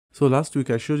So last week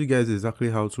I showed you guys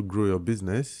exactly how to grow your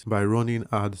business by running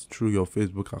ads through your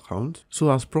Facebook account.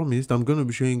 So as promised, I'm going to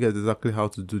be showing you guys exactly how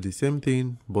to do the same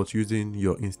thing but using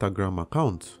your Instagram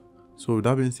account. So with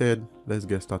that being said, let's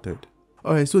get started.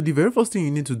 Alright, so the very first thing you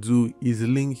need to do is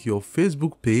link your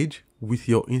Facebook page with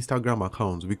your Instagram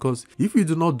account, because if you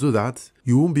do not do that,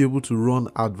 you won't be able to run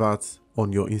adverts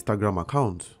on your Instagram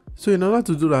account. So in order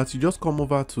to do that, you just come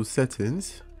over to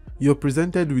settings. You're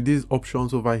presented with these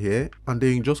options over here, and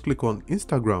then you just click on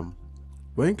Instagram.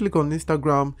 When you click on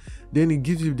Instagram, then it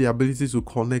gives you the ability to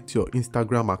connect your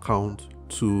Instagram account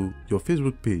to your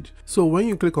Facebook page. So when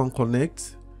you click on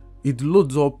connect, it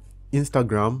loads up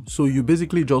Instagram. So you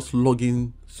basically just log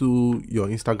in to your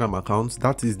Instagram account.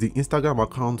 That is the Instagram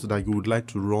account that you would like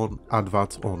to run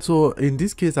adverts on. So in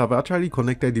this case, I've actually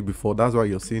connected it before. That's why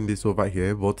you're seeing this over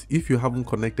here. But if you haven't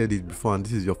connected it before and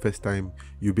this is your first time,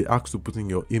 you'll be asked to put in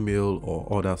your email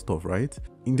or other stuff, right?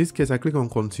 In this case, I click on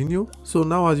continue. So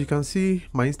now as you can see,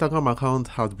 my Instagram account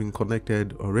has been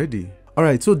connected already.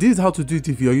 Alright, so this is how to do it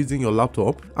if you're using your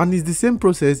laptop, and it's the same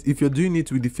process if you're doing it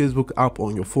with the Facebook app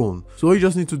on your phone. So all you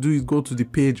just need to do is go to the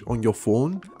page on your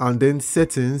phone and then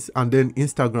settings and then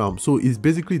Instagram. So it's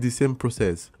basically the same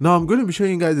process. Now I'm going to be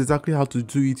showing you guys exactly how to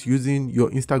do it using your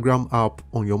Instagram app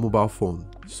on your mobile phone.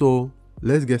 So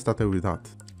let's get started with that.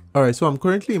 Alright, so I'm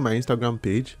currently in my Instagram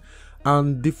page.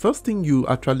 And the first thing you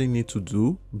actually need to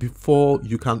do before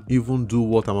you can even do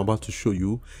what I'm about to show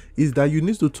you is that you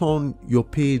need to turn your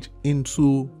page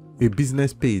into a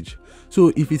business page.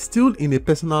 So if it's still in a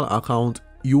personal account,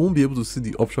 you won't be able to see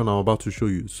the option I'm about to show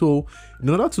you. So in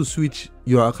order to switch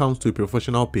your account to a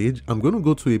professional page, I'm going to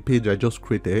go to a page I just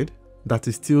created that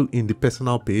is still in the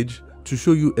personal page to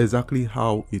show you exactly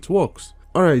how it works.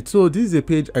 Alright, so this is a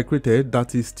page I created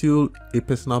that is still a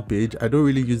personal page. I don't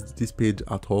really use this page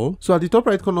at all. So at the top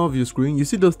right corner of your screen, you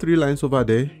see those three lines over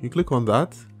there. You click on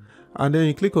that and then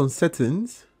you click on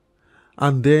settings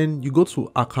and then you go to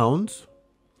account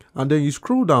and then you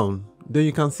scroll down. Then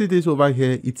you can see this over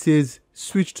here. It says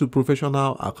switch to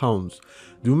professional accounts.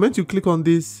 The moment you click on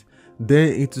this,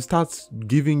 then it starts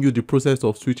giving you the process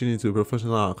of switching into a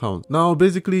professional account. Now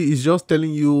basically it's just telling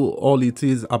you all it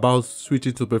is about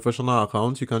switching to professional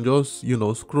account. You can just,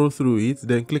 scroll through it,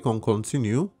 then click on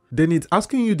continue. Then it's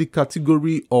asking you the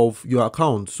category of your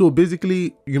account. So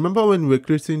basically, you remember when we were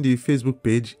creating the Facebook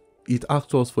page, it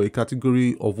asked us for a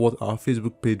category of what our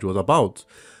Facebook page was about.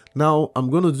 Now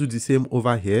I'm going to do the same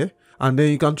over here. And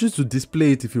then you can choose to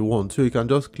display it if you want. So you can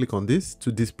just click on this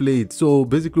to display it. So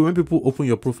basically when people open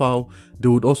your profile, they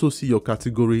would also see your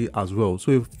category as well.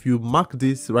 So if you mark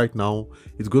this right now,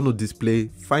 it's going to display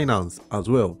finance as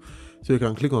well. So you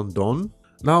can click on done.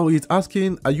 Now it's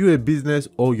asking, are you a business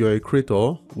or you're a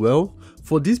creator? Well,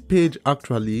 for this page,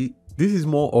 actually, this is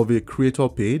more of a creator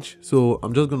page. So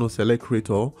I'm just going to select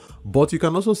creator, but you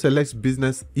can also select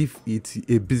business if it's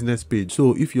a business page.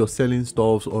 So if you're selling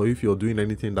stuff or if you're doing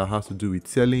anything that has to do with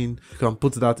selling, you can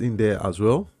put that in there as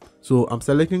well. So I'm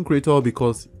selecting creator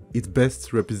because it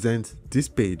best represents this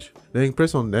page. Then you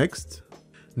press on next.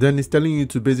 Then it's telling you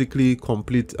to basically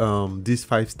complete these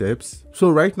 5 steps.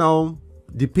 So right now,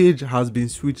 the page has been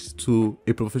switched to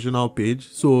a professional page.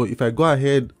 So if I go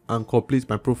ahead and complete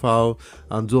my profile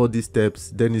and do all these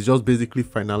steps, then it's just basically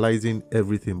finalizing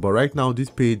everything. But right now this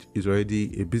page is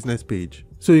already a business page.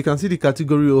 So you can see the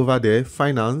category over there,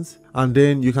 finance, and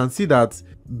then you can see that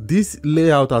this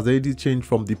layout has already changed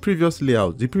from the previous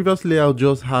layout. The previous layout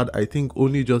just had, I think,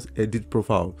 only just edit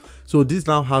profile. So this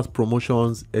now has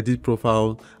promotions, edit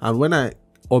profile, and when I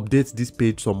update this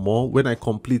page some more, when I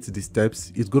complete the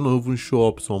steps, it's going to even show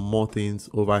up some more things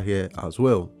over here as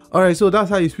well. Alright, so that's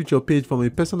how you switch your page from a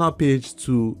personal page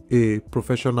to a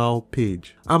professional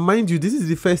page. And mind you, this is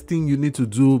the first thing you need to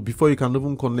do before you can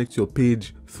even connect your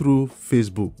page through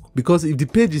Facebook. Because if the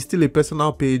page is still a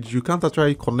personal page, you can't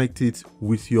actually connect it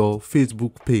with your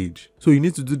Facebook page. So you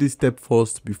need to do this step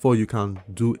first before you can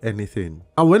do anything.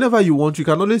 And whenever you want, you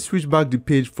can always switch back the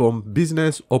page from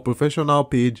business or professional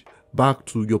page back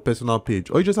to your personal page.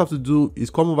 All you just have to do is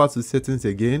come over to settings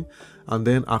again and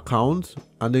then account,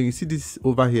 and then you see this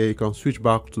over here. You can switch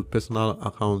back to personal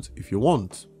account if you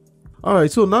want.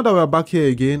 Alright, so now that we're back here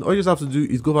again, all you just have to do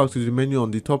is go back to the menu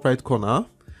on the top right corner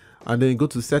and then you go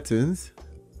to settings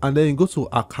and then you go to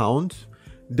account.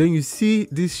 Then you see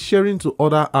this sharing to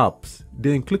other apps,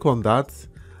 then click on that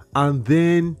and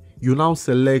then you now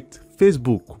select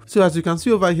Facebook. So as you can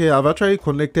see over here, I've actually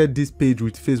connected this page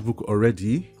with Facebook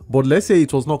already. But let's say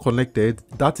it was not connected.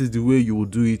 That is the way you will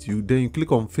do it. Then you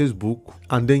click on Facebook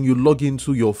and then you log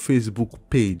into your Facebook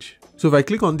page. So if I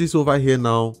click on this over here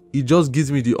now, it just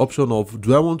gives me the option of,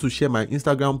 do I want to share my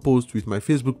Instagram post with my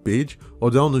Facebook page,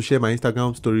 or do I want to share my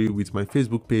Instagram story with my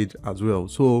Facebook page as well?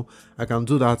 So I can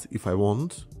do that if I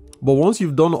want. But once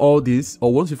you've done all this,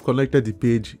 or once you've connected the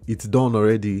page, it's done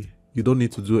already. You don't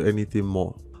need to do anything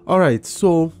more. Alright,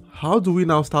 so how do we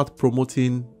now start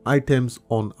promoting items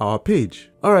on our page?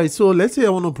 Alright, so let's say I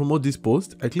want to promote this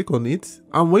post. I click on it,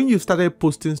 and when you started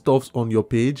posting stuff on your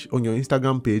page, on your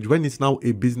Instagram page, when it's now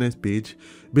a business page,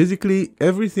 basically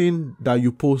everything that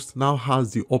you post now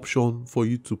has the option for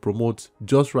you to promote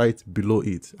just right below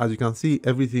it. As you can see,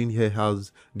 everything here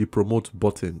has the promote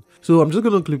button. So I'm just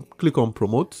going to click on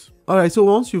promote. Alright, so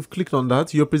once you've clicked on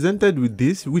that, you're presented with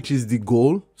this, which is the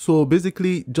goal. So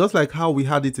basically, just like how we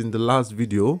had it in the last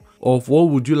video of what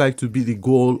would you like to be the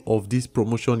goal of this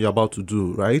promotion you're about to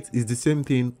do, right? It's the same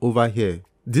thing over here.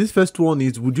 This first one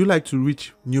is, would you like to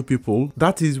reach new people?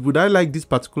 That is, would I like this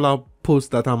particular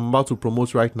post that I'm about to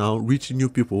promote right now reach new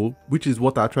people, which is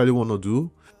what I actually want to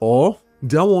do? Or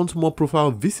do I want more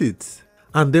profile visits?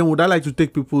 And then would I like to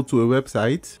take people to a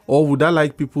website, or would I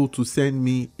like people to send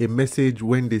me a message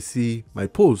when they see my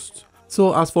post?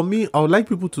 So as for me, I would like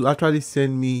people to actually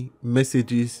send me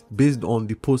messages based on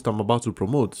the post I'm about to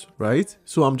promote, right?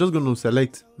 So I'm just going to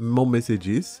select more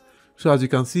messages. So as you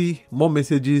can see, more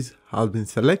messages have been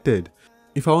selected.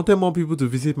 If I wanted more people to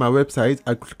visit my website,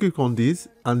 I click on this,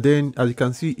 and then as you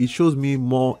can see, it shows me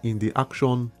more in the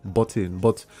action button.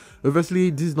 But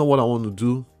obviously, this is not what I want to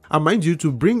do. And mind you,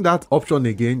 to bring that option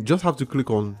again, just have to click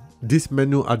on this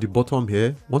menu at the bottom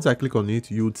here. Once I click on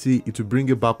it, you would see it will bring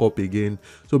it back up again.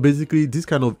 So basically, this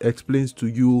kind of explains to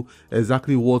you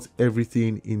exactly what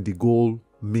everything in the goal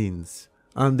means.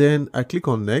 And then I click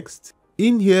on next.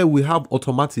 In here we have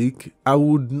automatic. I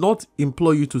would not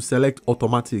implore you to select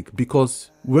automatic,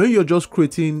 because when you're just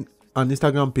creating an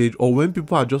Instagram page, or when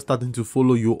people are just starting to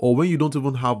follow you, or when you don't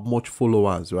even have much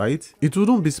followers, right, it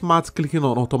wouldn't be smart clicking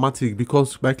on automatic,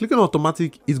 because by clicking on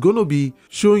automatic, it's going to be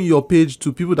showing your page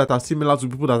to people that are similar to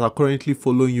people that are currently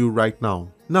following you right now.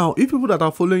 Now, if people that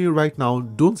are following you right now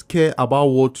don't care about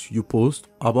what you post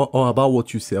or about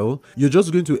what you sell, you're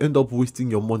just going to end up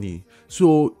wasting your money.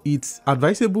 So it's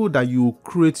advisable that you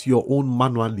create your own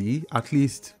manually, at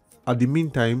least at the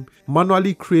meantime,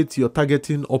 manually create your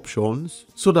targeting options,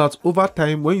 so that over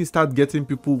time, when you start getting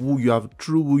people who you have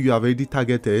already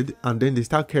targeted, and then they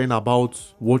start caring about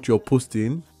what you're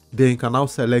posting, then you can now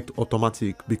select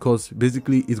automatic, because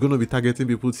basically it's going to be targeting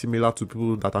people similar to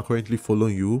people that are currently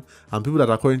following you, and people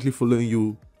that are currently following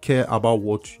you care about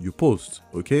what you post.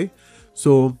 Okay,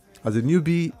 so as a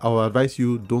newbie, I will advise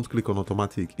you, don't click on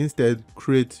automatic. Instead,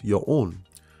 create your own.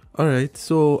 Alright,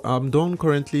 so I'm done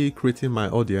currently creating my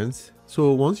audience.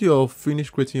 So once you're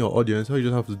finished creating your audience, all you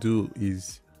just have to do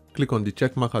is click on the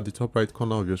check mark at the top right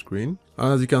corner of your screen.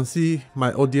 And as you can see,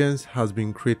 my audience has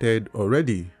been created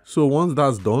already. So once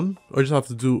that's done, all you just have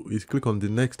to do is click on the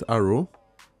next arrow.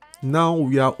 Now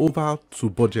we are over to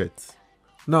budget.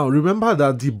 Now remember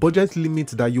that the budget limit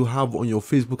that you have on your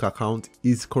Facebook account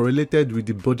is correlated with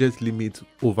the budget limit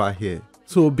over here.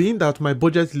 So being that my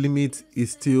budget limit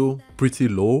is still pretty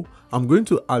low, I'm going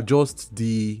to adjust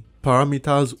the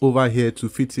parameters over here to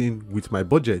fit in with my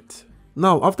budget.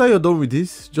 Now, after you're done with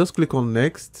this, just click on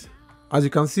next. As you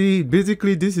can see,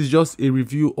 basically this is just a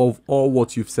review of all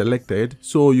what you've selected.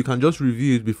 So you can just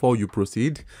review it before you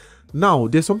proceed. Now,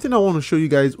 there's something I want to show you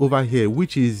guys over here,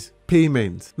 which is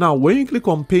payment. Now, when you click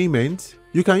on payment,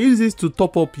 you can use this to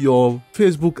top up your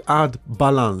Facebook ad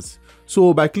balance.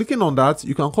 So by clicking on that,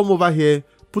 you can come over here,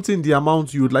 put in the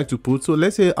amount you would like to put. So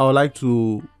let's say I would like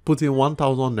to put in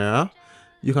 1,000 Naira.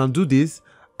 You can do this,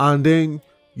 and then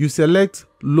you select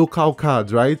local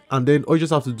cards, right? And then all you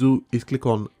just have to do is click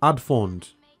on add fund.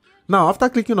 Now, after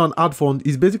clicking on add fund,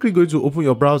 it's basically going to open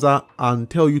your browser and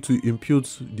tell you to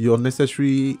input the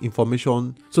unnecessary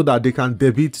information so that they can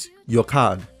debit your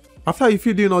card. After you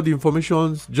fill in all the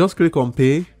information, just click on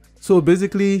pay. So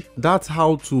basically, that's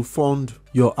how to fund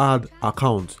your ad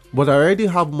account. But I already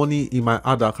have money in my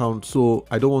ad account, so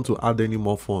I don't want to add any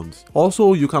more funds.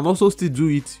 Also, you can also still do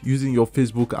it using your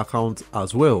Facebook account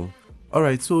as well.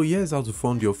 Alright, so here's how to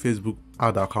fund your Facebook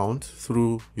ad account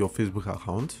through your Facebook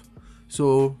account.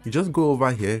 So you just go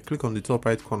over here, click on the top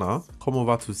right corner, come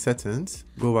over to settings,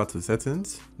 go over to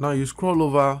settings. Now you scroll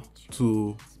over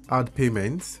to add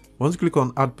payments. Once you click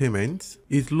on add payments,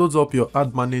 it loads up your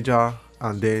ad manager,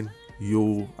 and then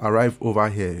you arrive over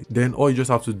here. Then all you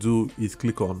just have to do is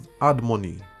click on add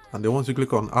money. And then once you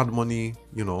click on add money,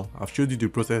 you know, I've showed you the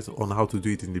process on how to do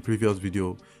it in the previous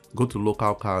video. Go to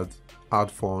local cards,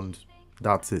 add fund,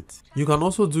 that's it. You can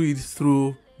also do it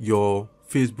through your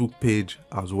Facebook page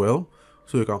as well.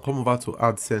 So you can come over to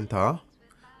Ad Center,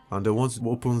 and then once it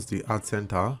opens the Ad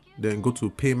Center, then go to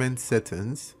payment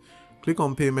settings, click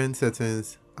on payment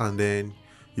settings, and then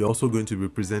you're also going to be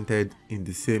presented in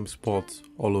the same spot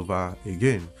all over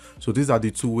again. So these are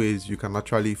the two ways you can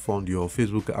actually fund your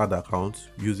Facebook ad account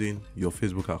using your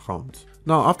Facebook account.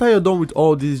 Now, after you're done with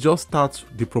all this, just start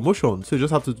the promotion. So you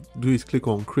just have to do is click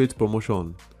on create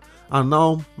promotion. And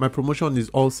now my promotion is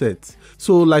all set.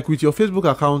 So like with your Facebook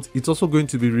account, it's also going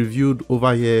to be reviewed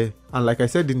over here. And like I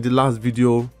said in the last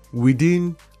video,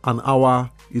 within an hour,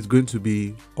 it's going to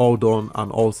be all done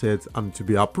and all set and to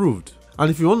be approved. And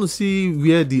if you want to see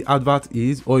where the advert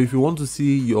is, or if you want to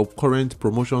see your current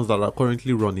promotions that are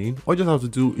currently running, all you just have to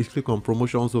do is click on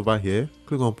promotions over here,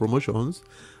 click on promotions,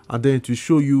 and then to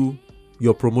show you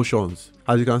your promotions.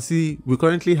 As you can see, we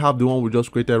currently have the one we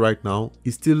just created right now.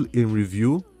 It's still in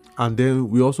review. And then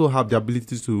we also have the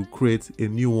ability to create a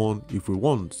new one if we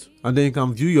want. And then you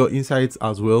can view your insights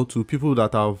as well to people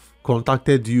that have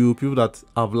contacted you, people that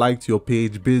have liked your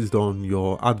page based on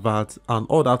your adverts and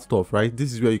all that stuff, right?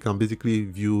 This is where you can basically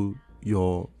view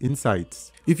your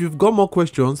insights. If you've got more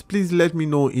questions, please let me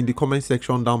know in the comment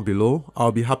section down below.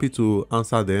 I'll be happy to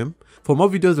answer them. For more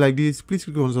videos like this, please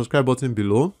click on the subscribe button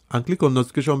below and click on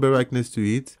notification bell right next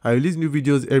to it. I release new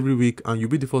videos every week and you'll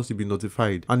be the first to be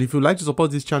notified. And if you'd like to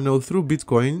support this channel through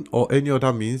Bitcoin or any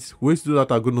other means, ways to do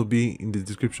that are going to be in the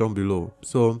description below.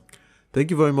 So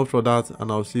thank you very much for that,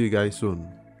 and I'll see you guys soon.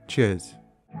 Cheers.